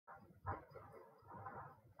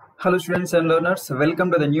Hello students and learners,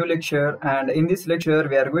 welcome to the new lecture, and in this lecture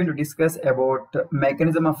we are going to discuss about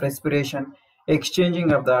mechanism of respiration,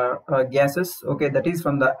 exchanging of the gases, okay, that is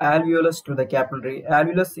from the alveolus to the capillary.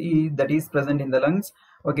 Alveolus is that is present in the lungs,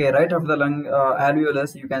 okay, right after the lung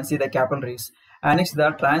alveolus you can see the capillaries, and next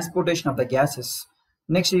the transportation of the gases.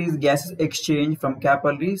 Next is gases exchange from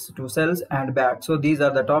capillaries to cells and back. So these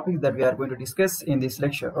are the topics that we are going to discuss in this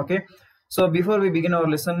lecture, okay. So before we begin our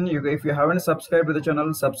lesson, if you haven't subscribed to the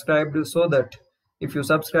channel, subscribe so that if you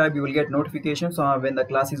subscribe, you will get notifications on when the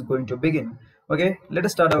class is going to begin. Okay, let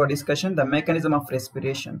us start our discussion. The mechanism of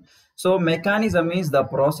respiration. So mechanism is the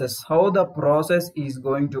process, how the process is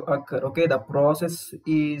going to occur. Okay, the process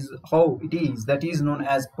is how it is, that is known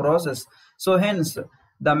as process. So hence,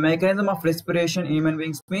 the mechanism of respiration in human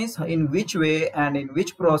beings means in which way and in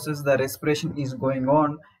which process the respiration is going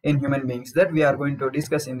on in human beings, that we are going to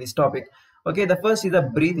discuss in this topic. Okay, the first is the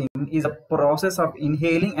breathing, is a process of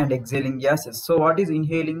inhaling and exhaling gases. So what is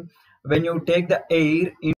inhaling? When you take the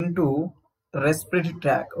air into respiratory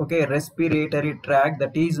tract, okay, respiratory tract,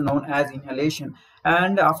 that is known as inhalation.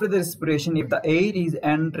 And after the respiration, if the air is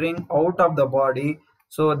entering out of the body,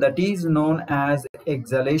 so that is known as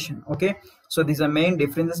exhalation. Okay, so these are main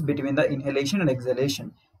differences between the inhalation and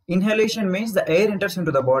exhalation. Inhalation means the air enters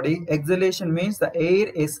into the body. Exhalation means the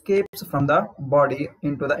air escapes from the body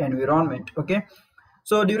into the environment. Okay,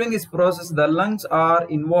 so during this process the lungs are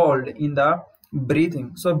involved in the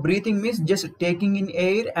breathing. So breathing means just taking in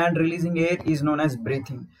air and releasing air is known as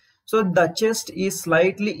breathing. So the chest is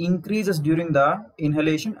slightly increases during the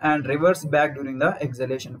inhalation and reverts back during the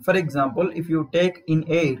exhalation. For example, if you take in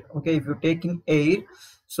air, okay, if you take in air,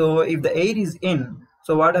 so if the air is in,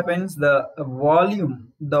 so what happens? The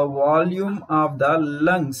volume of the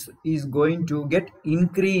lungs is going to get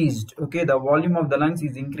increased. Okay, the volume of the lungs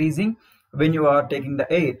is increasing when you are taking the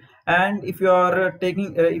air. And if you are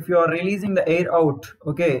taking if you are releasing the air out,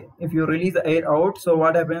 okay, if you release the air out, so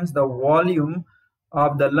what happens? The volume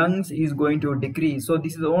of the lungs is going to decrease. So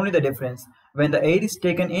this is only the difference. When the air is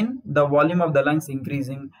taken in, the volume of the lungs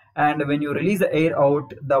increasing, and when you release the air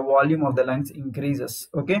out, the volume of the lungs increases.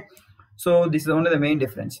 Okay, so this is only the main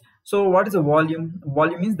difference. So what is the volume?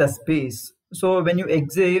 Volume means the space. So when you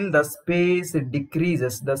exhale, the space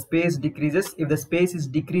decreases. The space decreases. If the space is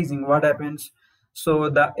decreasing, what happens? So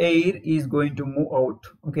the air is going to move out.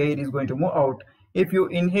 Okay, it is going to move out. If you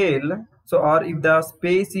inhale, so or if the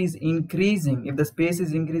space is increasing,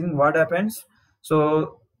 what happens?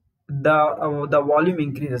 So the volume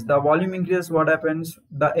increases. The volume increases, what happens?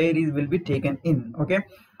 The air will be taken in. Okay,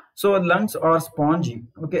 so lungs are spongy.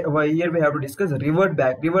 Okay, over here we have to discuss revert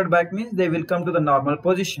back. Revert back means they will come to the normal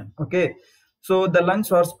position. Okay, so the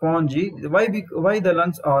lungs are spongy. Why the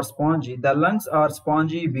lungs are spongy? The lungs are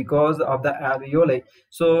spongy because of the alveoli.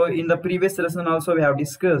 So in the previous lesson also we have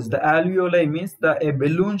discussed the alveoli means a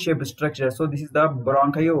balloon shaped structure. So this is the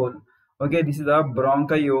bronchiole. Okay, this is the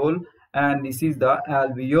bronchiole and this is the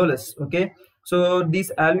alveolus. Okay, so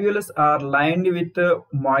these alveolus are lined with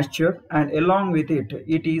moisture, and along with it,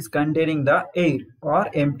 it is containing the air or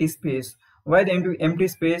empty space. Why the empty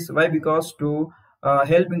space? Why? Because to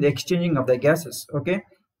help in the exchanging of the gases. Okay,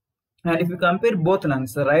 and if you compare both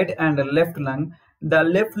lungs, right and left lung, the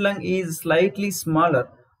left lung is slightly smaller.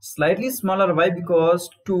 Why? Because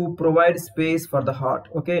to provide space for the heart.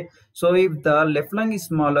 Okay, so if the left lung is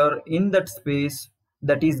smaller, in that space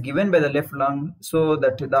that is given by the left lung, so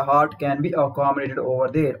that the heart can be accommodated over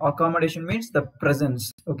there. Accommodation means the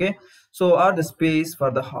presence. Okay, so or the space for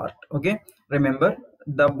the heart. Okay, remember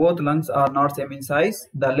the both lungs are not same in size.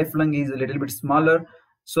 The left lung is a little bit smaller.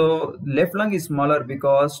 So left lung is smaller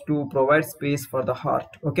because to provide space for the heart.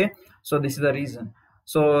 Okay, so this is the reason.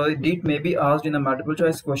 So it may be asked in a multiple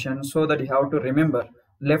choice question, so that you have to remember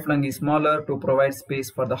left lung is smaller to provide space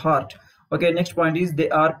for the heart. Okay, next point is they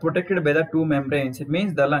are protected by the two membranes. It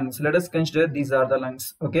means the lungs. Let us consider these are the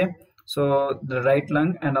lungs. Okay, so the right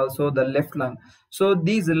lung and also the left lung. So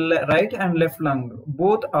these right and left lung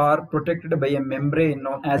both are protected by a membrane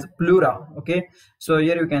known as pleura. Okay, so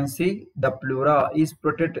here you can see the pleura is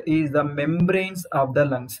the membranes of the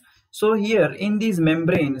lungs. So here in these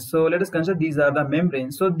membranes, so let us consider these are the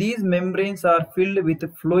membranes. So these membranes are filled with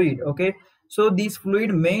fluid. Okay, so this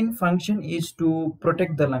fluid main function is to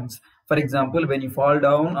protect the lungs. For example, when you fall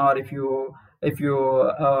down, or if you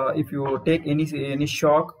take any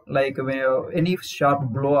shock, like any sharp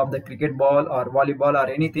blow of the cricket ball or volleyball or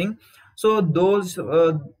anything, so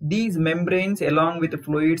these membranes along with the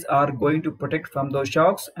fluids are going to protect from those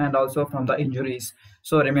shocks and also from the injuries.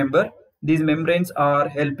 So remember, these membranes are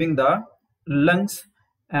helping the lungs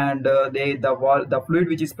and the fluid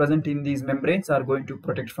which is present in these membranes are going to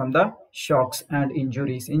protect from the shocks and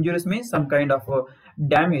injuries. Injuries means some kind of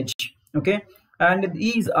damage, okay. And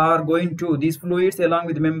these fluids along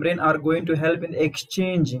with the membrane are going to help in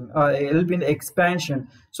exchanging, help in the expansion.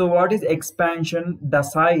 So what is expansion? The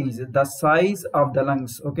size of the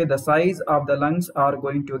lungs, okay. The size of the lungs are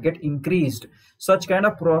going to get increased. Such kind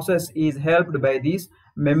of process is helped by these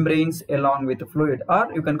membranes along with the fluid, or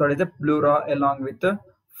you can call it the pleura along with the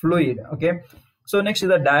fluid, okay. So next is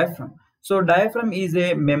the diaphragm. So diaphragm is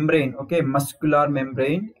a membrane, okay, muscular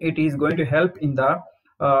membrane. It is going to help in the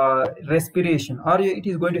respiration, or it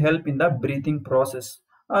is going to help in the breathing process,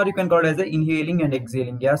 or you can call it as the inhaling and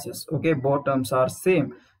exhaling gases, okay. Both terms are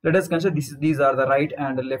same. Let us consider these are the right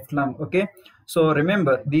and left lung, okay. So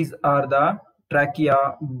remember, these are the trachea,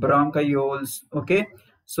 bronchioles, okay.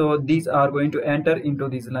 So these are going to enter into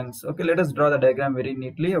these lungs, okay. Let us draw the diagram very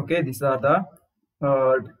neatly, okay. These are the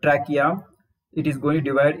trachea. It is going to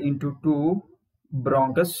divide into two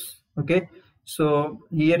bronchus, okay. So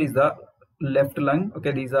here is the left lung,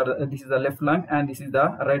 okay. This is the left lung and this is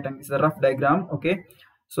the right lung. This is a rough diagram, okay.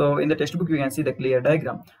 So in the textbook you can see the clear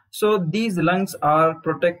diagram. So these lungs are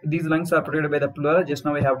protected by the pleura, just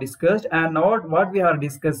now we have discussed. And now what we are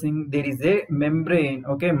discussing, there is a membrane,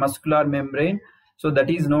 okay, muscular membrane. So that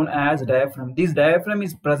is known as diaphragm. This diaphragm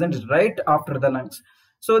is present right after the lungs.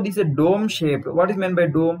 So this is a dome shape. What is meant by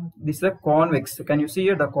dome? This is a convex. Can you see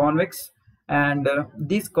here the convex? And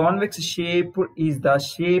this convex shape is the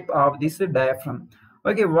shape of this diaphragm,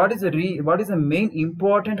 okay. What is the main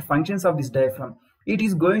important functions of this diaphragm? It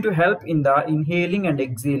is going to help in the inhaling and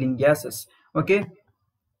exhaling gases, okay.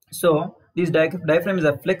 So this diaphragm is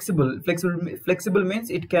a flexible means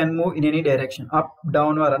it can move in any direction, up,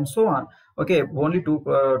 down, or and so on, okay. Only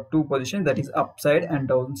two positions, that is upside and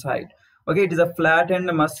downside, okay. It is a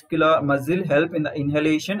flattened muscle help in the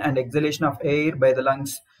inhalation and exhalation of air by the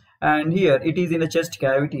lungs. And here it is in the chest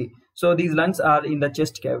cavity. So these lungs are in the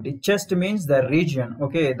chest cavity. Chest means the region,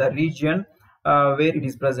 okay, the region where it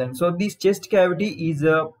is present. So this chest cavity is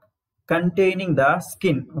containing the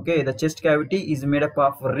skin, okay. The chest cavity is made up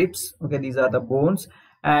of ribs, okay. These are the bones,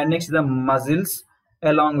 and next the muscles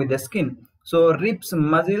along with the skin. So ribs,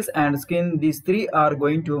 muscles, and skin, these three are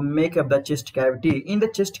going to make up the chest cavity. In the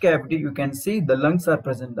chest cavity you can see the lungs are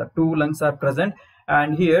present, the two lungs are present,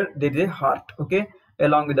 and here there is a heart, okay,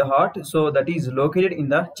 along with the heart. So that is located in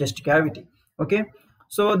the chest cavity, okay.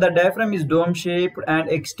 So the diaphragm is dome shaped and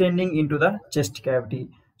extending into the chest cavity.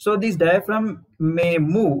 So this diaphragm may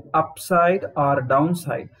move upside or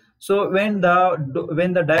downside. So when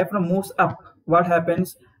the diaphragm moves up, what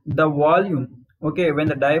happens? The volume, okay, when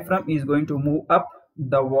the diaphragm is going to move up,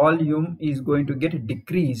 the volume is going to get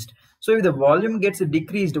decreased. So if the volume gets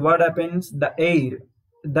decreased, what happens? The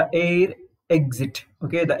air exit,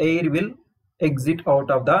 okay. The air will exit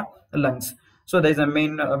out of the lungs. So there is a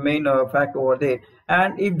main fact over there.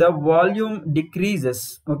 And if the volume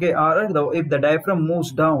decreases, okay, or if the diaphragm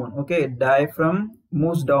moves down, okay, diaphragm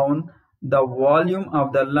moves down, the volume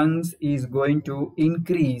of the lungs is going to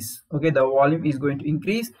increase, okay. The volume is going to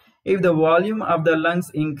increase. If the volume of the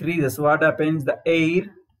lungs increases, what happens? The air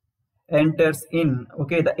enters in,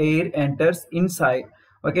 okay. The air enters inside,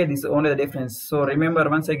 okay. This is only the difference. So remember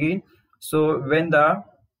once again, so when the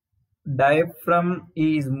diaphragm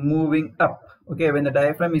is moving up, okay, when the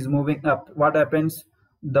diaphragm is moving up, what happens?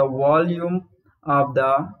 The volume of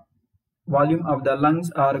the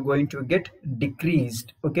lungs are going to get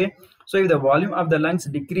decreased, okay. So if the volume of the lungs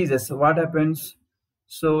decreases, what happens?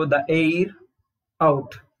 So the air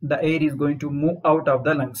is going to move out of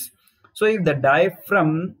the lungs. So if the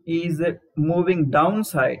diaphragm is moving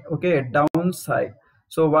downside, okay, downside,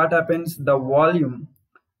 so what happens? The volume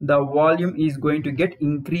is going to get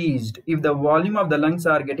increased. If the volume of the lungs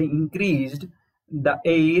are getting increased, the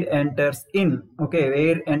air enters in, okay,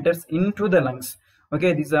 air enters into the lungs,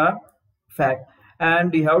 okay. These are fact,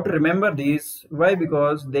 and you have to remember these. Why?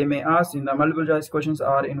 Because they may ask in the multiple choice questions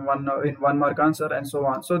or in one mark answer and so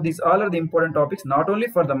on. So these all are the important topics, not only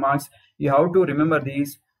for the marks, you have to remember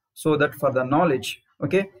these, so that for the knowledge,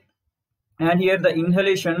 okay. And here the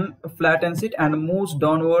inhalation flattens it and moves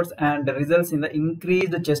downwards and results in the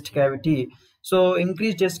increased chest cavity. So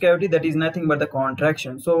increased chest cavity, that is nothing but the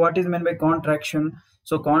contraction. So what is meant by contraction?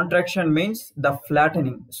 So contraction means the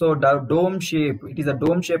flattening. So the dome shape, it is a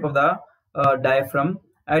dome shape of the diaphragm.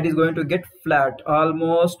 It is going to get flat,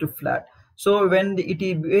 almost flat. So when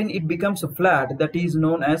it becomes flat, that is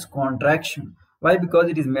known as contraction. Why? Because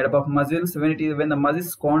it is made up of muscles. When the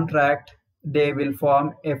muscles contract, they will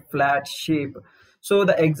form a flat shape. So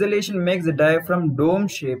the exhalation makes the diaphragm dome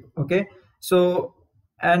shape, okay. So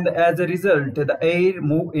and as a result the air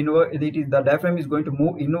move inward. It is the diaphragm is going to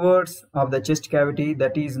move inwards of the chest cavity.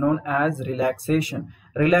 That is known as relaxation.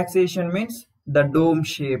 Relaxation means the dome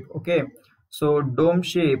shape. Okay, so dome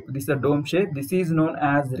shape, this is a dome shape, this is known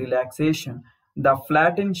as relaxation. The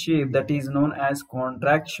flattened shape, that is known as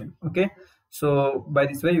contraction. Okay, so by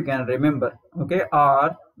this way you can remember. Okay,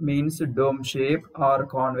 R means dome shape or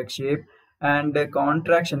convex shape, and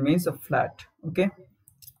contraction means a flat. Okay,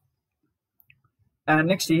 and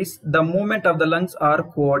next is the movement of the lungs are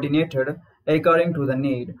coordinated according to the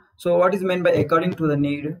need. So what is meant by according to the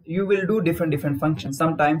need? You will do different functions.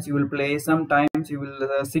 Sometimes you will play, sometimes you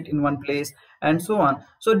will sit in one place, and so on.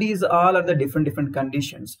 So these all are the different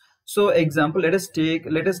conditions. So example, let us take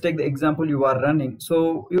the example, you are running.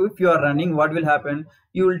 So if you are running, what will happen?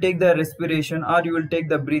 You will take the respiration, or you will take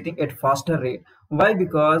the breathing at faster rate. Why?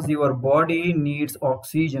 Because your body needs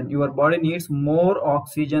oxygen. Your body needs more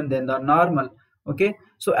oxygen than the normal. Okay,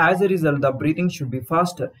 so as a result the breathing should be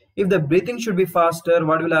faster. If the breathing should be faster,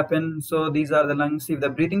 what will happen? So these are the lungs. If the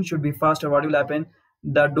breathing should be faster, what will happen?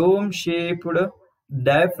 The dome shaped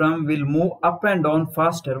diaphragm will move up and down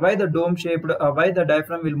faster. Why the dome shaped why the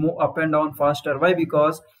diaphragm will move up and down faster? Why?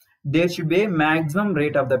 Because there should be a maximum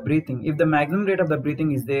rate of the breathing. If the maximum rate of the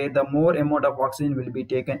breathing is there, the more amount of oxygen will be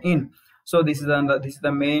taken in. So this is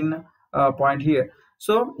the main point here.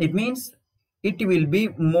 So it means it will be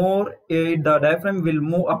more, the diaphragm will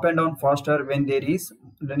move up and down faster when there is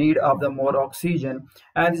the need of the more oxygen,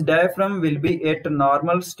 and this diaphragm will be at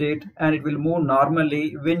normal state, and it will move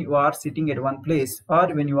normally when you are sitting at one place or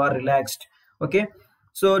when you are relaxed. Okay,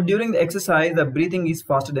 so during the exercise the breathing is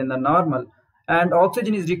faster than the normal, and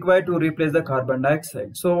oxygen is required to replace the carbon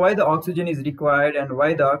dioxide. So why the oxygen is required and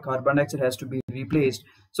why the carbon dioxide has to be replaced?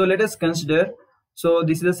 So let us consider. So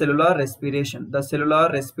this is a cellular respiration. The cellular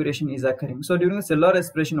respiration is occurring. So during the cellular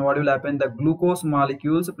respiration, what will happen? The glucose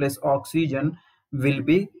molecules plus oxygen will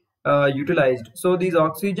be utilized. So these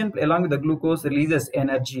oxygen along with the glucose releases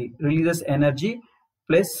energy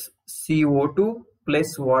plus CO2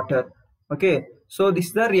 plus water. Okay, so this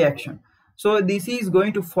is the reaction. So this is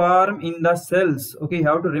going to form in the cells. Okay, you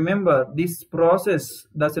have to remember this process.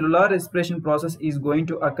 The cellular respiration process is going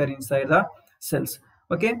to occur inside the cells.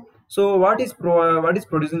 Okay, so what is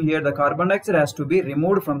producing here? The carbon dioxide has to be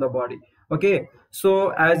removed from the body. Okay, so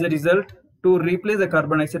as a result, to replace the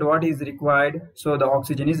carbon dioxide, what is required? So the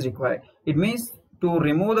oxygen is required. It means to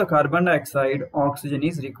remove the carbon dioxide, oxygen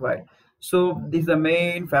is required. So this is the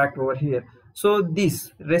main fact over here. So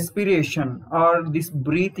this respiration or this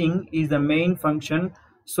breathing is the main function,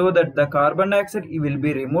 so that the carbon dioxide will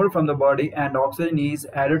be removed from the body and oxygen is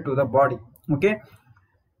added to the body. Okay,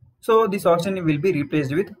 so this oxygen will be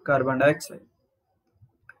replaced with carbon dioxide.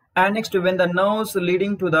 And next, when the nerves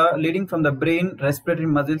leading from the brain respiratory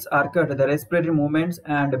muscles are cut, the respiratory movements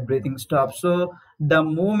and breathing stops. So the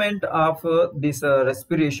movement of this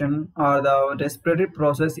respiration or the respiratory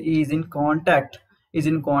process is in contact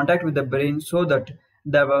with the brain, so that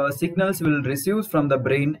the signals will receive from the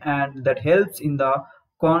brain, and that helps in the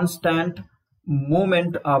constant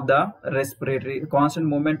movement of the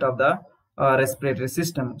respiratory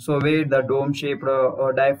system. So where the dome shaped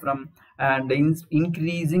diaphragm and the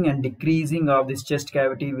increasing and decreasing of this chest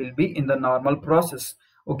cavity will be in the normal process.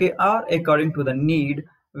 Okay, or according to the need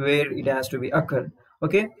where it has to be occurred.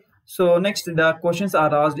 Okay, so next the questions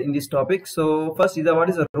are asked in this topic. So first is what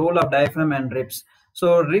is the role of diaphragm and ribs?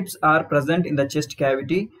 So ribs are present in the chest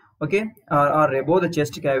cavity, okay, or above the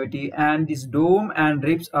chest cavity, and this dome and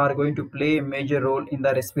ribs are going to play a major role in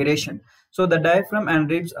the respiration. So the diaphragm and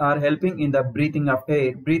ribs are helping in the breathing of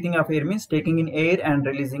air. Breathing of air means taking in air and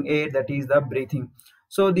releasing air, that is the breathing.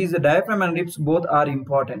 So these diaphragm and ribs both are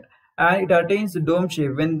important, and it attains the dome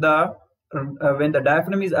shape. When the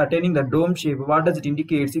diaphragm is attaining the dome shape, what does it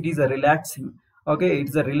indicate? It is a relaxing. Okay, it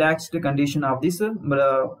is a relaxed condition of this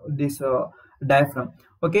diaphragm.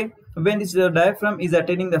 Okay, when this diaphragm is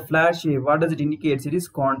attaining the flat shape, what does it indicate? It is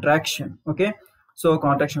contraction. Okay, so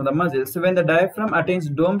contraction of the muscles. So when the diaphragm attains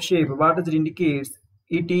dome shape, what does it indicate?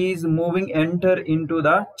 It is enter into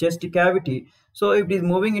the chest cavity. So if it is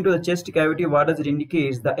moving into the chest cavity, what does it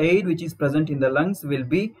indicate? The air which is present in the lungs will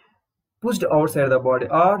be pushed outside the body,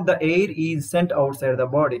 or the air is sent outside the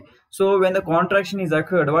body. So when the contraction is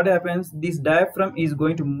occurred, what happens? This diaphragm is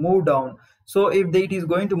going to move down. So if it is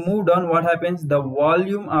going to move down, what happens? The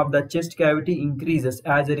volume of the chest cavity increases.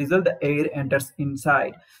 As a result, the air enters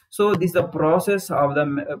inside. So this is the process of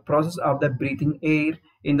the breathing air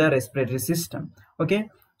in the respiratory system. Okay,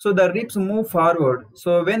 so the ribs move forward.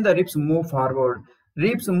 So when the ribs move forward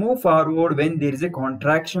when there is a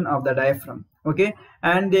contraction of the diaphragm. Okay,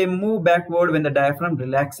 and they move backward when the diaphragm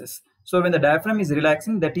relaxes. So when the diaphragm is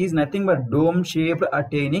relaxing, that is nothing but dome shaped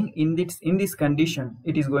attaining. In this condition,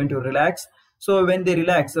 it is going to relax. So when they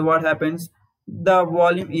relax, so what happens? The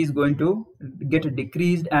volume is going to get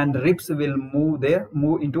decreased and ribs will move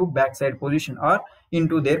into backside position or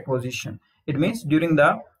into their position. It means during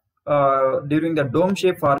the dome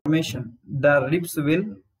shape formation, the ribs will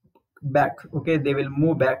back, okay, they will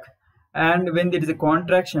move back, and when there is a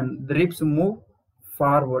contraction, the ribs move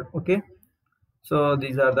forward, okay. So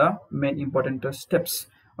these are the main important steps.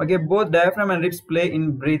 Okay, both diaphragm and ribs play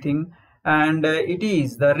in breathing, and it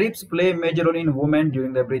is the ribs play major role in women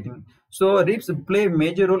during the breathing. So ribs play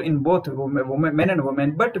major role in both men and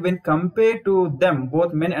women, but when compared to them,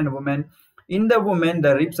 both men and women, in the women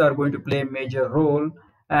the ribs are going to play a major role,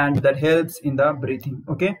 and that helps in the breathing,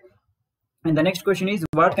 okay. And the next question is,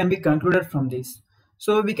 what can be concluded from this?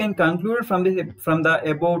 So we can conclude from the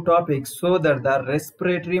above topics, so that the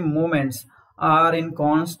respiratory movements are in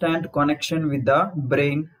constant connection with the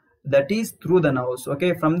brain, that is through the nerves,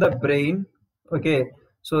 okay, from the brain, okay.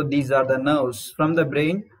 So these are the nerves. From the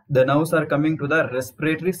brain, the nerves are coming to the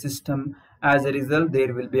respiratory system. As a result,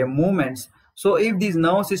 there will be a movements. So if this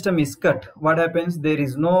nerve system is cut, what happens? There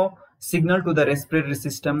is no signal to the respiratory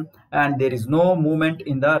system, and there is no movement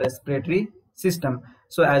in the respiratory system.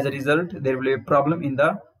 So as a result, there will be a problem in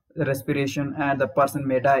the respiration, and the person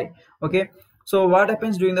may die, okay. So what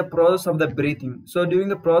happens during the process of the breathing? So during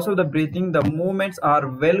the process of the breathing, the movements are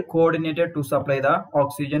well coordinated to supply the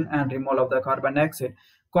oxygen and removal of the carbon dioxide.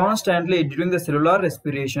 Constantly during the cellular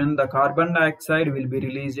respiration, the carbon dioxide will be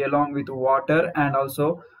released along with water and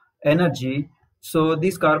also energy. So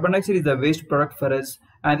this carbon dioxide is the waste product for us,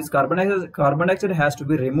 and this carbon dioxide has to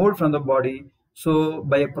be removed from the body, so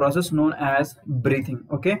by a process known as breathing,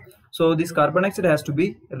 okay. So this carbon dioxide has to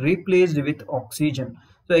be replaced with oxygen.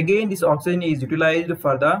 So again, this oxygen is utilized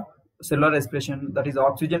for the cellular respiration, that is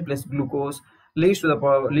oxygen plus glucose leads to the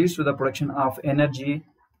production of energy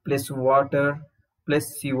plus water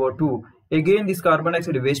plus CO2. Again, this carbon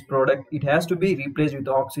dioxide waste product, it has to be replaced with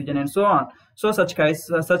oxygen, and so on. So such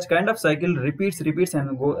kind of cycle repeats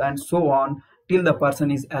and so on till the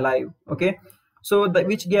person is alive, okay. So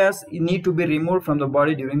which gas need to be removed from the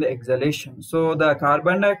body during the exhalation? So the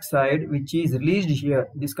carbon dioxide which is released here,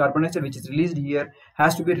 this carbon dioxide which is released here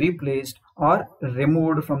has to be replaced or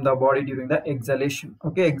removed from the body during the exhalation,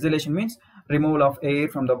 okay. Exhalation means removal of air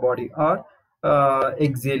from the body, or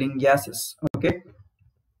exhaling gases, okay.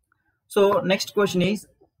 So next question is,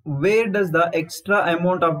 where does the extra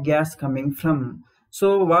amount of gas coming from?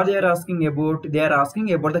 So what they are asking about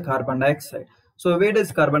the carbon dioxide. So where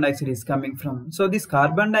does carbon dioxide is coming from? So this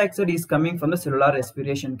carbon dioxide is coming from the cellular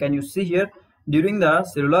respiration. Can you see here? During the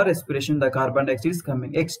cellular respiration, the carbon dioxide is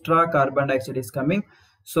coming. Extra carbon dioxide is coming.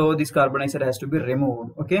 So this carbon dioxide has to be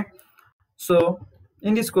removed. Okay. So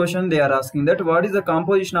in this question, they are asking that what is the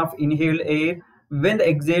composition of inhaled air when the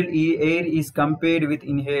exhaled air is compared with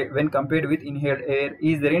inhaled air?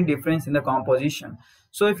 Is there any difference in the composition?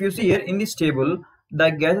 So if you see here in this table, the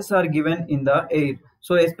gases are given in the air.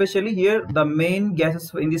 So especially here, the main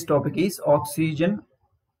gases in this topic is oxygen,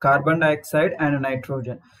 carbon dioxide and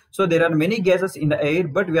nitrogen. So there are many gases in the air,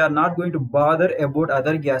 but we are not going to bother about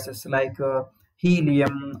other gases like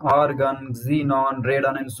helium, argon, xenon,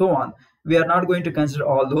 radon and so on. We are not going to consider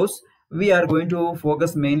all those. We are going to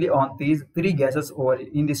focus mainly on these three gases over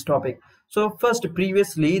in this topic. So first,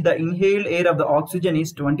 previously the inhaled air of the oxygen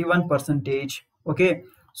is 21%. Okay.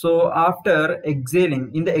 So after exhaling,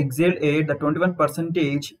 in the exhaled air, the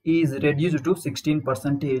 21% is reduced to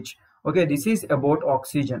 16%. Okay, this is about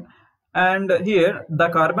oxygen. And here the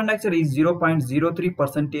carbon dioxide is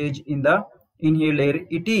 0.03% in the inhaled air.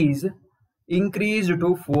 It is increased to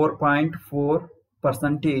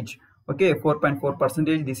 4.4%. Okay,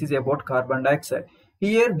 4.4%. This is about carbon dioxide.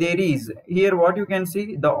 Here what you can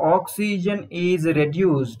see, the oxygen is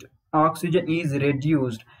reduced.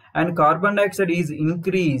 And carbon dioxide is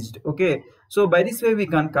increased. Okay, so by this way we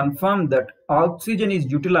can confirm that oxygen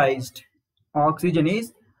is utilized in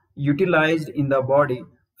the body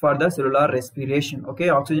for the cellular respiration. Okay,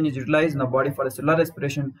 oxygen is utilized in the body for the cellular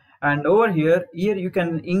respiration, and over here you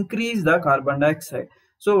can increase the carbon dioxide.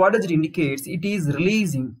 So what does it indicate? It is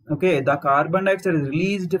releasing. Okay, the carbon dioxide is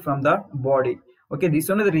released from the body. Okay, this is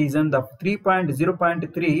one of the reason the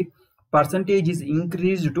 0.3% is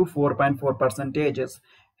increased to 4.4%.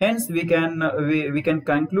 Hence, we can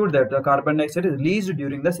conclude that the carbon dioxide is released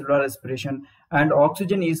during the cellular respiration and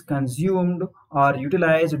oxygen is consumed or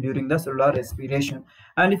utilized during the cellular respiration.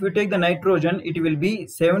 And if you take the nitrogen, it will be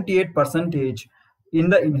 78% in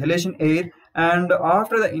the inhalation air, and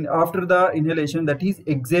after the inhalation, that is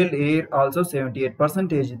exhaled air, also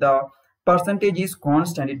 78%. The percentage is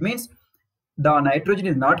constant. It means the nitrogen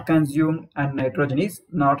is not consumed and nitrogen is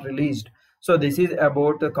not released. So this is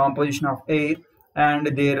about the composition of air and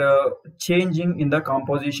their changing in the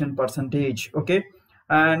composition percentage. Okay,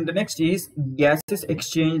 and the next is gaseous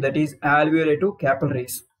exchange, that is alveoli to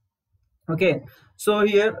capillaries. Okay, so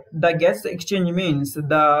here the gas exchange means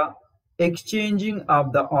the exchanging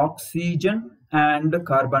of the oxygen and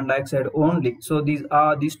carbon dioxide only. So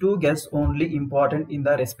these two gases only important in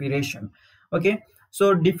the respiration. Okay,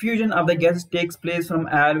 so diffusion of the gas takes place from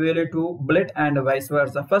alveoli to blood and vice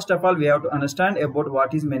versa. First of all, we have to understand about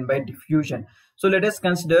what is meant by diffusion. So let us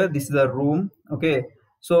consider this is a room. Okay,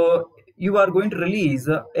 so you are going to release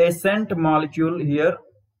a scent molecule here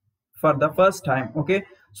for the first time. Okay,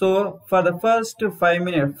 so for the first 5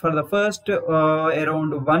 minutes, for the first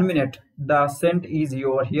around 1 minute, the scent is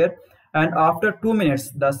over here, and after 2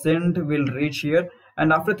 minutes the scent will reach here,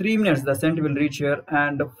 and after 3 minutes the scent will reach here,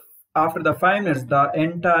 and after the 5 minutes the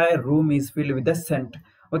entire room is filled with the scent.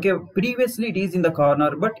 Okay, previously it is in the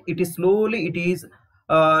corner, but it is slowly it is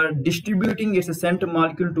distributing its scent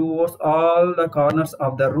molecule towards all the corners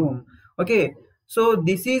of the room. Okay, so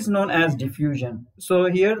this is known as diffusion. So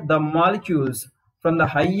here the molecules from the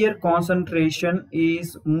higher concentration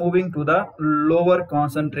is moving to the lower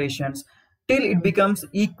concentrations till it becomes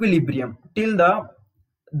equilibrium, till the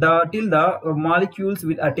molecules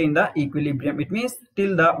will attain the equilibrium. It means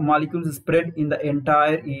till the molecules spread in the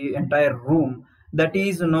entire room. That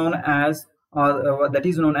is known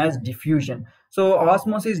as diffusion. So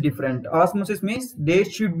osmosis is different. Osmosis means there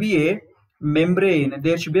should be a membrane,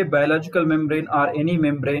 there should be a biological membrane or any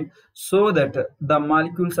membrane, so that the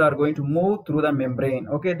molecules are going to move through the membrane.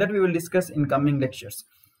 Okay, that we will discuss in coming lectures.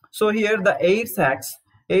 So here the air sacs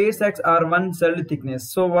are one cell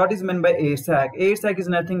thickness. So what is meant by air sac? Air sac is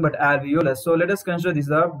nothing but alveolus. So let us consider this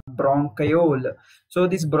is a bronchiole. So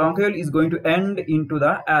this bronchiole is going to end into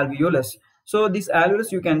the alveolus. So this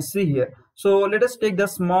alveolus you can see here. So let us take the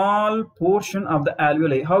small portion of the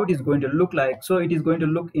alveoli, how it is going to look like. So it is going to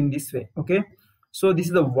look in this way. Okay, so this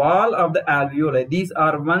is the wall of the alveoli. These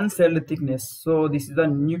are one cell thickness. So this is the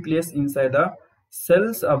nucleus inside the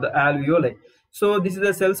cells of the alveoli. So this is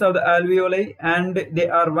the cells of the alveoli, and they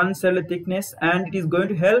are one cell thickness, and it is going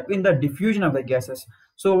to help in the diffusion of the gases.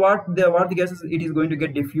 So what the gases it is going to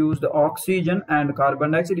get diffused? The oxygen and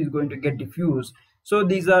carbon dioxide is going to get diffused. So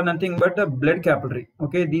these are nothing but a blood capillary.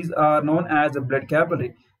 Okay, these are known as a blood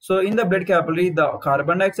capillary. So in the blood capillary, the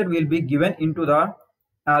carbon dioxide will be given into the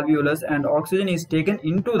alveolus, and oxygen is taken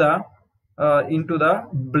into the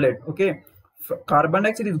blood. Okay, carbon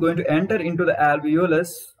dioxide is going to enter into the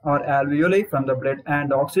alveolus or alveoli from the blood,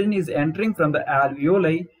 and oxygen is entering from the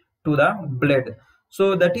alveoli to the blood.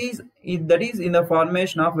 So that is in the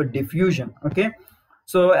formation of a diffusion. Okay,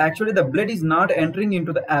 so actually the blood is not entering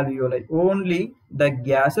into the alveoli, only the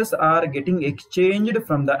gases are getting exchanged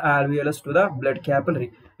from the alveolus to the blood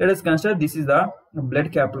capillary. Let us consider this is the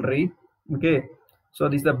blood capillary. Okay, so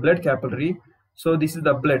this is the blood capillary. So this is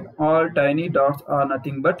the blood. All tiny dots are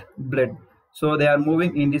nothing but blood. So they are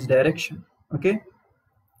moving in this direction. Okay,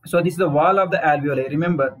 so this is the wall of the alveoli.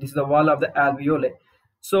 Remember, this is the wall of the alveoli.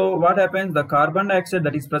 So what happens? The carbon dioxide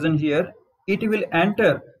that is present here, it will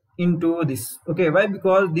enter into this. Okay, why?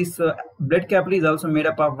 Because this blood capillary is also made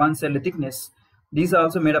up of one cell thickness. These are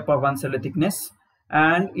also made up of one cell thickness,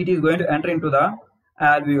 and it is going to enter into the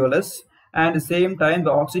alveolus, and at the same time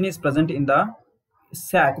the oxygen is present in the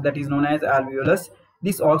sac that is known as alveolus.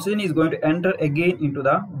 This oxygen is going to enter again into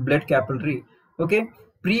the blood capillary. Okay,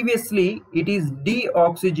 previously it is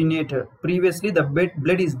deoxygenated. Previously the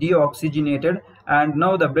blood is deoxygenated, and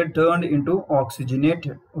now the blood turned into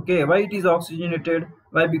oxygenated. Okay, why it is oxygenated?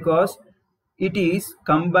 Why? Because it is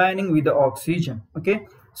combining with the oxygen. Okay,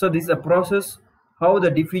 so this is a process how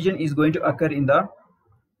the diffusion is going to occur in the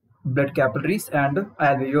blood capillaries and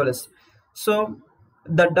alveolus. So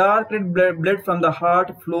the dark red blood from the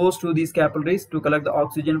heart flows to these capillaries to collect the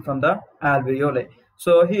oxygen from the alveoli.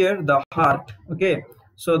 So here the heart. Okay,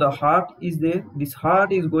 so the heart is there. This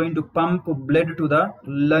heart is going to pump blood to the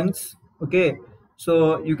lungs. Okay,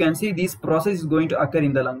 so you can see this process is going to occur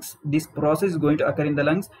in the lungs. This process is going to occur in the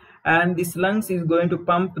lungs, and this lungs is going to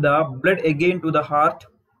pump the blood again to the heart,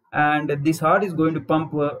 and this heart is going to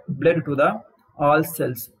pump blood to the all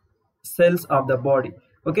cells of the body.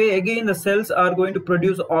 Okay, again the cells are going to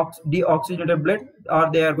produce deoxygenated blood,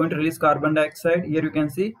 or they are going to release carbon dioxide. Here you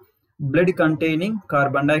can see blood containing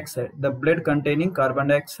carbon dioxide. The blood containing carbon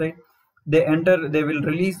dioxide, they will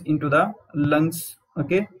release into the lungs.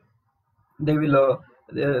 Okay, they will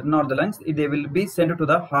not the lungs, they will be sent to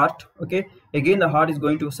the heart. Okay, again the heart is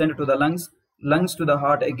going to send to the lungs to the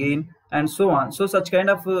heart again, and so on. So such kind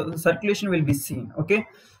of circulation will be seen. Okay,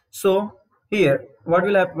 so Here what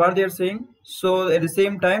will happen, what they are saying, so at the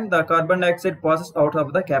same time the carbon dioxide passes out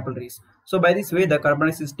of the capillaries. So by this way the carbon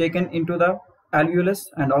dioxide is taken into the alveolus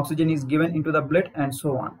and oxygen is given into the blood and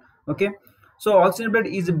so on. Okay, so oxygen blood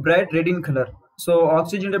is bright red in color. So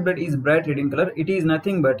oxygen blood is bright red in color. It is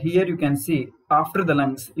nothing but, here you can see after the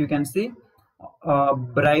lungs you can see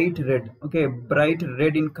bright red. Okay, bright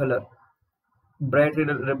red in color, bright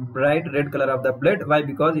red color of the blood. Why?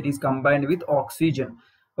 Because it is combined with oxygen.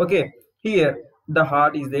 Okay, here the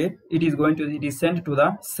heart is there, it is sent to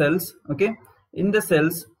the cells. Okay, in the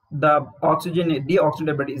cells the oxygen,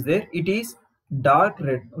 deoxygenated blood is there, it is dark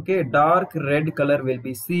red. Okay, dark red color will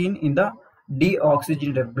be seen in the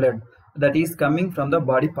deoxygenated blood that is coming from the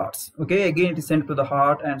body parts. Okay, again it is sent to the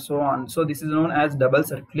heart and so on. So this is known as double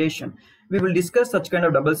circulation. We will discuss such kind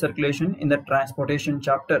of double circulation in the transportation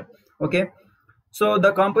chapter. Okay, so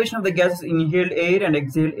the composition of the gases in inhaled air and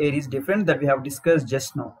exhaled air is different, that we have discussed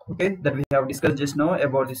just now. Okay, that we have discussed just now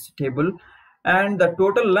about this table. And the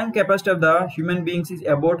total lung capacity of the human beings is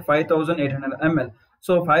about 5800 ml.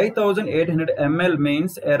 So 5800 ml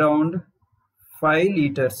means around 5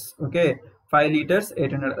 liters. Okay, 5 liters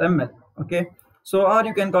 800 ml. Okay, so or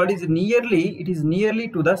you can call it is nearly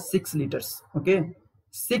to the 6 liters. Okay,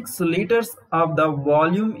 6 liters of the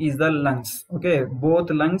volume is the lungs. Okay, both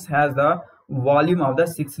lungs has the volume of the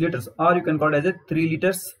 6 liters, or you can call it as a 3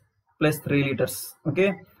 liters plus 3 liters.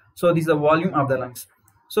 Okay, so this is the volume of the lungs.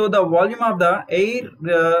 So the volume of the air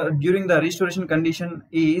during the restoration condition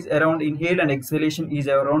is around, inhale and exhalation is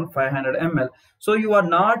around 500 ml. So you are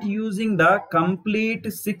not using the complete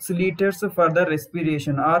 6 liters for the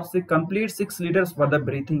respiration or complete 6 liters for the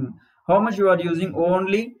breathing. How much you are using?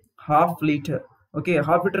 Only half liter. Okay,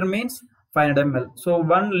 half liter means 500 ml. So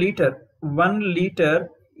 1 liter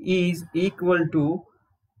is equal to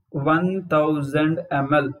 1000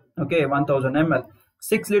 ml. Okay, 1000 ml.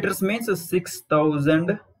 6 liters means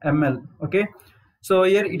 6000 ml. Okay, so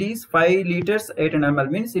here it is 5 liters 800 ml,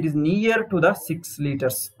 means it is near to the 6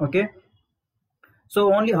 liters. Okay,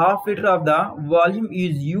 so only half liter of the volume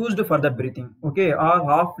is used for the breathing. Okay, or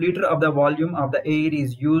half liter of the volume of the air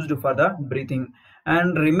is used for the breathing,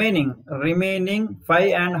 and remaining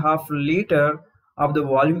 5.5 liter of the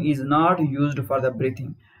volume is not used for the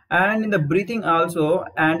breathing. And in the breathing also,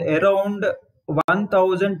 and around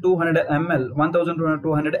 1200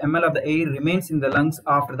 ml of the air remains in the lungs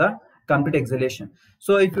after the complete exhalation.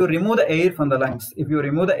 So if you remove the air from the lungs,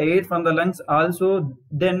 also,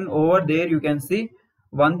 then over there you can see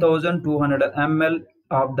 1200 ml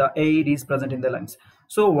of the air is present in the lungs.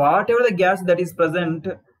 So whatever the gas that is present,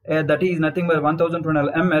 that is nothing but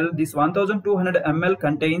 1200 ml. This 1200 ml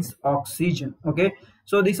contains oxygen. Okay,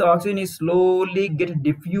 so this oxygen is slowly get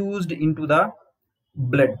diffused into the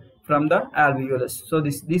blood from the alveolus. So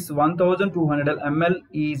this 1200 ml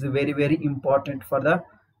is very, very important for the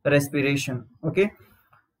respiration. Okay,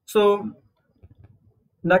 so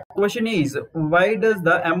the question is, why does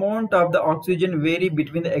the amount of the oxygen vary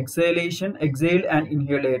between the exhaled and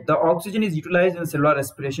inhaled air? The oxygen is utilized in cellular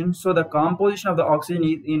respiration, so the composition of the oxygen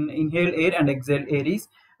in inhaled air and exhaled air is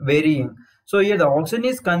varying. So here the oxygen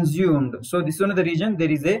is consumed, so this is one of the reason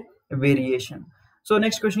there is a variation. So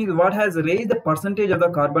next question is, what has raised the percentage of the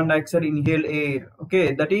carbon dioxide in inhaled air?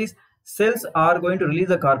 Okay, that is, cells are going to release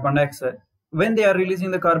the carbon dioxide. When they are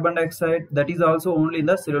releasing the carbon dioxide, that is also only in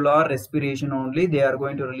the cellular respiration only they are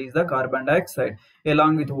going to release the carbon dioxide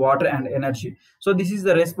along with water and energy. So this is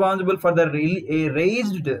the responsible for the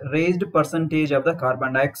raised percentage of the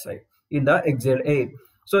carbon dioxide in the exhaled air.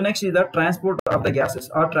 So next is the transport of the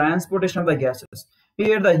gases or transportation of the gases.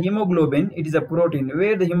 Here the hemoglobin, it is a protein.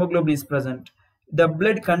 Where the hemoglobin is present, the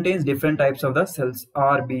blood contains different types of the cells,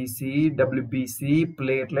 RBC, WBC,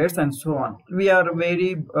 platelets, and so on. We are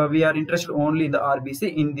interested only in the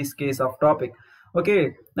RBC in this case of topic.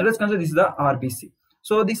 Okay, let us consider this is the RBC.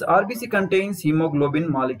 So this RBC contains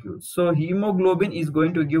hemoglobin molecules. So hemoglobin is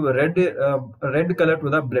going to give a red color to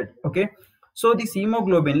the blood. Okay, so this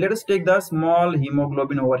hemoglobin, let us take the small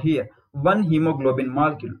hemoglobin over here. One hemoglobin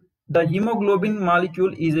molecule. The hemoglobin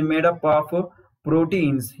molecule is made up of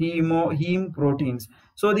proteins, heme proteins.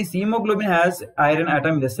 So this hemoglobin has iron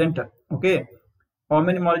atom in the center. Okay, how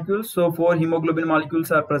many molecules? So 4 hemoglobin molecules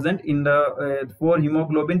are present in the 4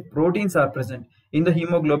 hemoglobin proteins are present in the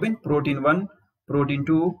hemoglobin. Protein 1, protein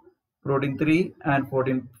 2, protein 3, and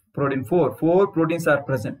protein 4. 4 proteins are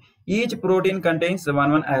present. Each protein contains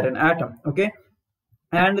one iron atom. Okay,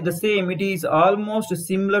 and the same, it is almost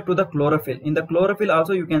similar to the chlorophyll. In the chlorophyll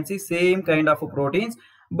also you can see same kind of proteins,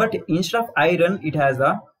 but instead of iron it has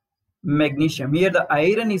a magnesium. Here the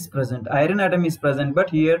iron is present, iron atom is present, but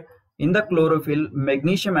here in the chlorophyll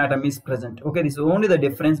magnesium atom is present. Okay, this is only the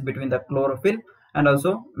difference between the chlorophyll and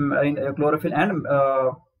also chlorophyll and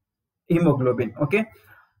hemoglobin. Okay,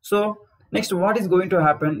 so next what is going to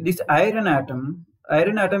happen, this iron atom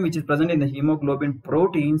which is present in the hemoglobin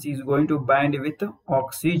proteins is going to bind with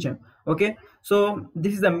oxygen. Okay, so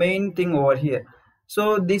this is the main thing over here.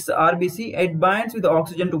 So this RBC, it binds with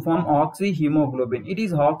oxygen to form oxyhemoglobin. It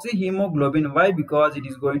is oxyhemoglobin. Why? Because it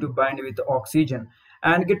is going to bind with oxygen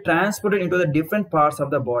and get transported into the different parts of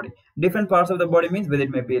the body. Different parts of the body means whether it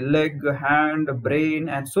may be leg, hand, brain,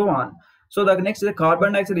 and so on. So the next, the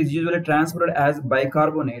carbon dioxide is usually transported as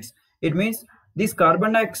bicarbonates. It means this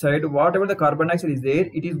carbon dioxide, whatever the carbon dioxide is there,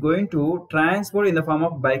 it is going to transport in the form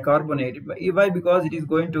of bicarbonate. Why? Because it is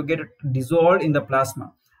going to get dissolved in the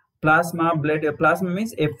plasma. Plasma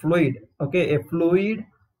means a fluid. Okay, a fluid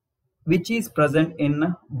which is present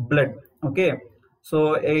in blood. Okay,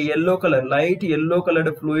 so a yellow color, light yellow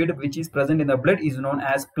colored fluid which is present in the blood is known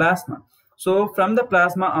as plasma. So from the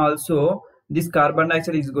plasma also this carbon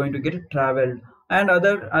dioxide is going to get traveled, and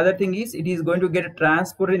other thing is it is going to get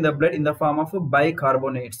transported in the blood in the form of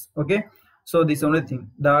bicarbonates. Okay, so this only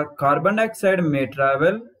thing, the carbon dioxide may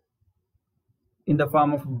travel in the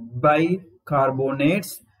form of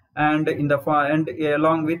bicarbonates and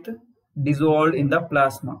along with dissolved in the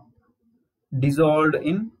plasma.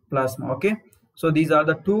 Okay, so these are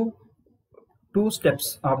the two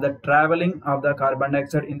steps of the traveling of the carbon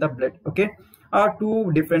dioxide in the blood. Okay, are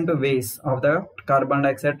two different ways of the carbon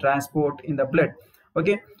dioxide transport in the blood.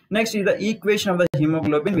 Okay, next is the equation of the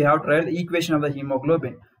hemoglobin. We have to write the equation of the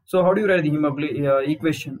hemoglobin. So how do you write the hemoglobin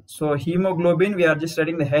equation? So hemoglobin, we are just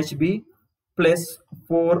writing the Hb plus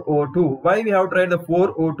 4O2. Why we have to write the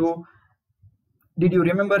 4O2? Did you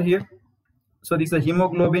remember here? So this is the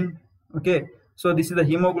hemoglobin. Okay, so this is the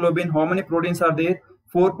hemoglobin. How many proteins are there?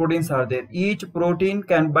 4 proteins are there. Each protein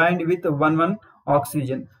can bind with one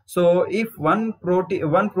oxygen. So if one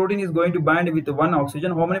protein is going to bind with one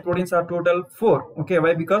oxygen, how many proteins are total? 4. Okay,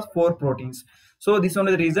 why? Because 4 proteins. So this is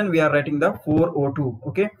only the reason we are writing the 4O2.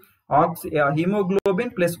 Okay,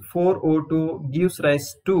 hemoglobin plus 4O2 gives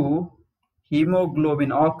rise to hemoglobin,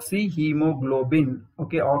 oxyhemoglobin.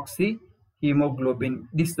 Okay, oxyhemoglobin.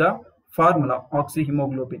 This is the formula,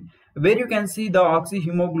 oxyhemoglobin. Where you can see the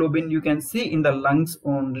oxyhemoglobin, you can see in the lungs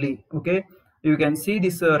only. Okay, you can see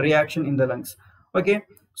this reaction in the lungs. Okay,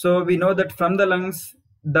 so we know that from the lungs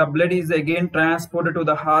the blood is again transported to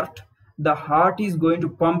the heart. The heart is going to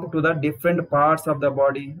pump to the different parts of the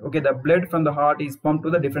body. Okay, the blood from the heart is pumped to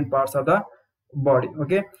the different parts of the body.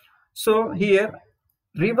 Okay, so here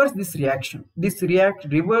reverse this reaction.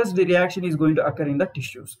 Reverse the reaction is going to occur in the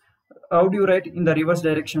tissues. How do you write in the reverse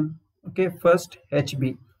direction? Okay, first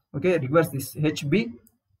Hb. Okay, reverse this Hb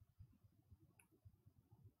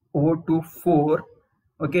O24.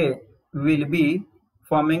 Okay, will be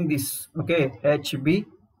forming this. Okay, Hb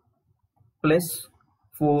plus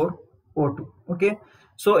 4O2. Okay,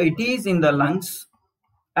 so it is in the lungs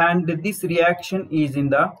and this reaction is in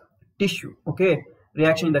the tissue. Okay,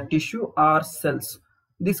 reaction in the tissue or cells.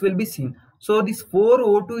 This will be seen. So this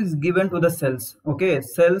 4O2 is given to the cells. Okay,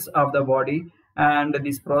 cells of the body, and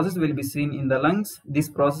this process will be seen in the lungs. This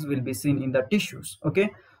process will be seen in the tissues.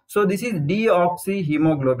 Okay, so this is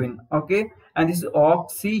deoxyhemoglobin. Okay, and this is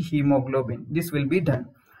oxyhemoglobin. This will be done.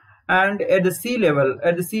 And at the sea level,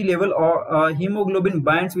 hemoglobin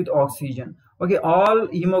binds with oxygen. Okay, all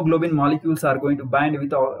hemoglobin molecules are going to bind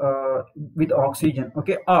with oxygen.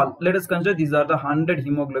 Okay, all. Let us consider these are the 100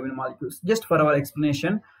 hemoglobin molecules. Just for our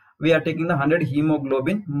explanation, we are taking the 100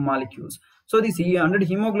 hemoglobin molecules. So these 100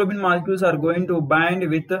 hemoglobin molecules are going to bind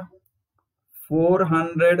with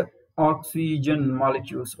 400 oxygen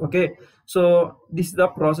molecules. Okay, so this is the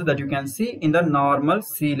process that you can see in the normal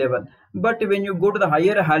sea level. But when you go to the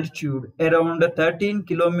higher altitude, around 13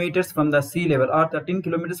 kilometers from the sea level or 13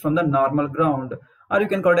 kilometers from the normal ground, or you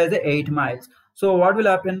can call it as 8 miles. So what will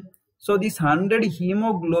happen? So these 100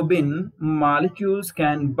 hemoglobin molecules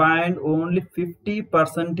can bind only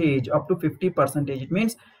 50%, up to 50%. It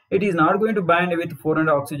means it is not going to bind with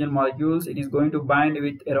 400 oxygen molecules. It is going to bind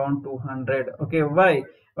with around 200. Okay, why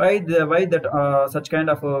that such kind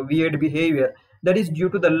of weird behavior? That is due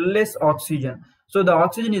to the less oxygen. So the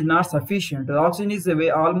oxygen is not sufficient. The oxygen is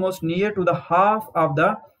almost near to the half of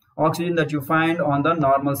the oxygen that you find on the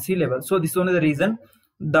normal sea level. So this is only the reason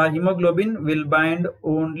the hemoglobin will bind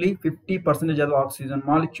only 50% of the oxygen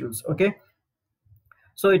molecules. Okay,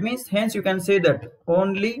 so it means hence you can say that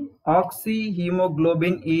only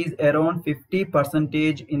oxyhemoglobin is around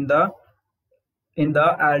 50% in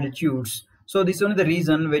the altitudes. So this is only the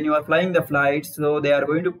reason when you are flying the flights, so they are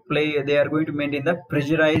going to maintain the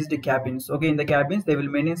pressurized cabins. Okay, in the cabins they will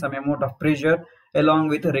maintain some amount of pressure along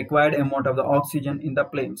with the required amount of the oxygen in the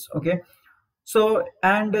planes. Okay, so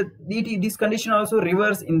and this condition also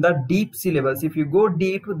reverse in the deep sea levels. If you go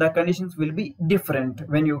deep, the conditions will be different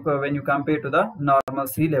when you compare to the normal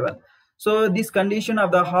sea level. So this condition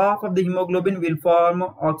of the half of the hemoglobin will form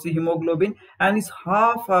oxyhemoglobin, and this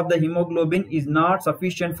half of the hemoglobin is not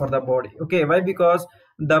sufficient for the body. Okay, why? Because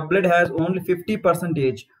the blood has only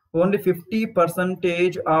 50%. Only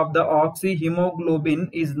 50% of the oxyhemoglobin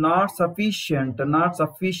is not sufficient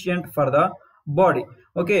for the body.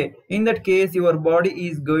 Okay, in that case your body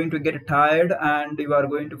is going to get tired and you are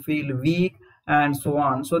going to feel weak and so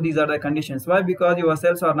on. So these are the conditions. Why? Because your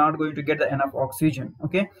cells are not going to get enough oxygen.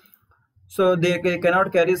 Okay, so they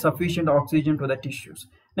cannot carry sufficient oxygen to the tissues.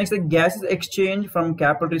 Next, the gases exchange from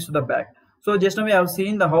capillaries to the back. So just now we have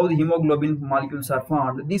seen how the hemoglobin molecules are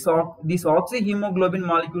formed. These oxyhemoglobin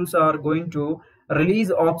molecules are going to release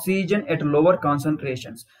oxygen at lower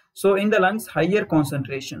concentrations. So in the lungs, higher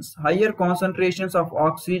concentrations of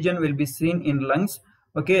oxygen will be seen in lungs.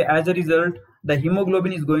 Okay, as a result, the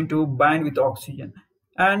hemoglobin is going to bind with oxygen.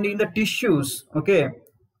 And in the tissues, okay,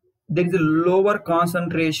 there is a lower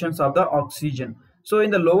concentrations of the oxygen. So in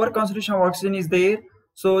the lower concentration of oxygen is there,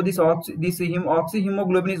 so this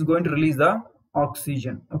oxyhemoglobin is going to release the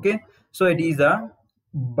oxygen. Okay, so it is a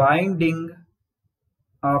binding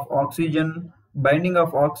of oxygen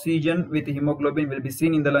with hemoglobin will be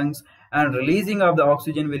seen in the lungs, and releasing of the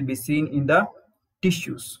oxygen will be seen in the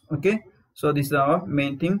tissues. Okay, so this is our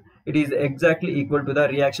main thing. It is exactly equal to the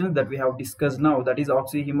reactions that we have discussed now. That is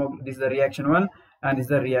this is the reaction 1 and this is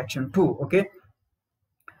the reaction 2. Okay,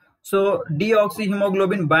 so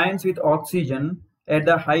deoxyhemoglobin binds with oxygen at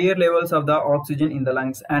the higher levels of the oxygen in the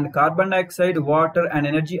lungs, and carbon dioxide, water and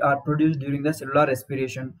energy are produced during the cellular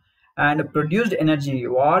respiration. And produced energy,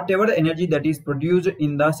 whatever the energy that is produced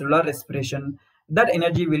in the cellular respiration, that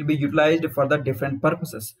energy will be utilized for the different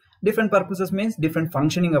purposes. Different purposes means different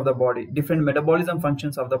functioning of the body, different metabolism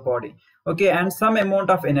functions of the body. Okay, and some amount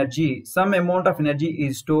of energy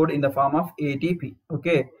is stored in the form of ATP.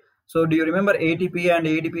 Okay, so do you remember ATP and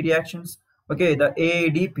ADP reactions? Okay, the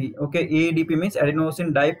ADP. Okay, ADP means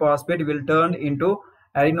adenosine diphosphate will turn into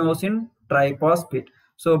adenosine triphosphate,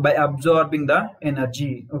 so by absorbing the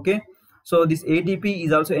energy. Okay, so this ATP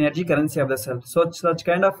is also energy currency of the cell. So such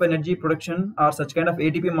kind of energy production or such kind of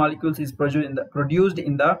ATP molecules is produced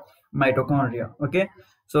in the mitochondria. Okay,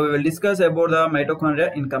 so we will discuss about the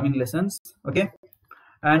mitochondria in coming lessons. Okay,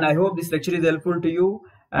 and I hope this lecture is helpful to you.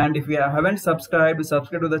 And if you haven't subscribed,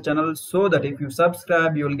 subscribe to the channel, so that if you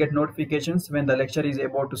subscribe you will get notifications when the lecture is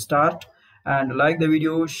about to start. And like the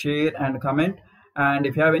video, share and comment. And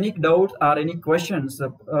if you have any doubts or any questions,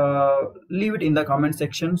 leave it in the comment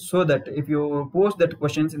section, so that if you post that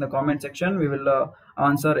questions in the comment section, we will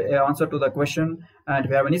answer to the question. And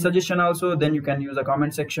if you have any suggestion also, then you can use the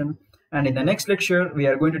comment section. And in the next lecture we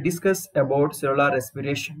are going to discuss about cellular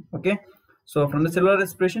respiration. Okay, so from the cellular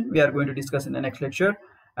respiration we are going to discuss in the next lecture,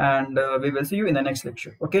 and we will see you in the next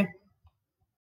lecture. Okay.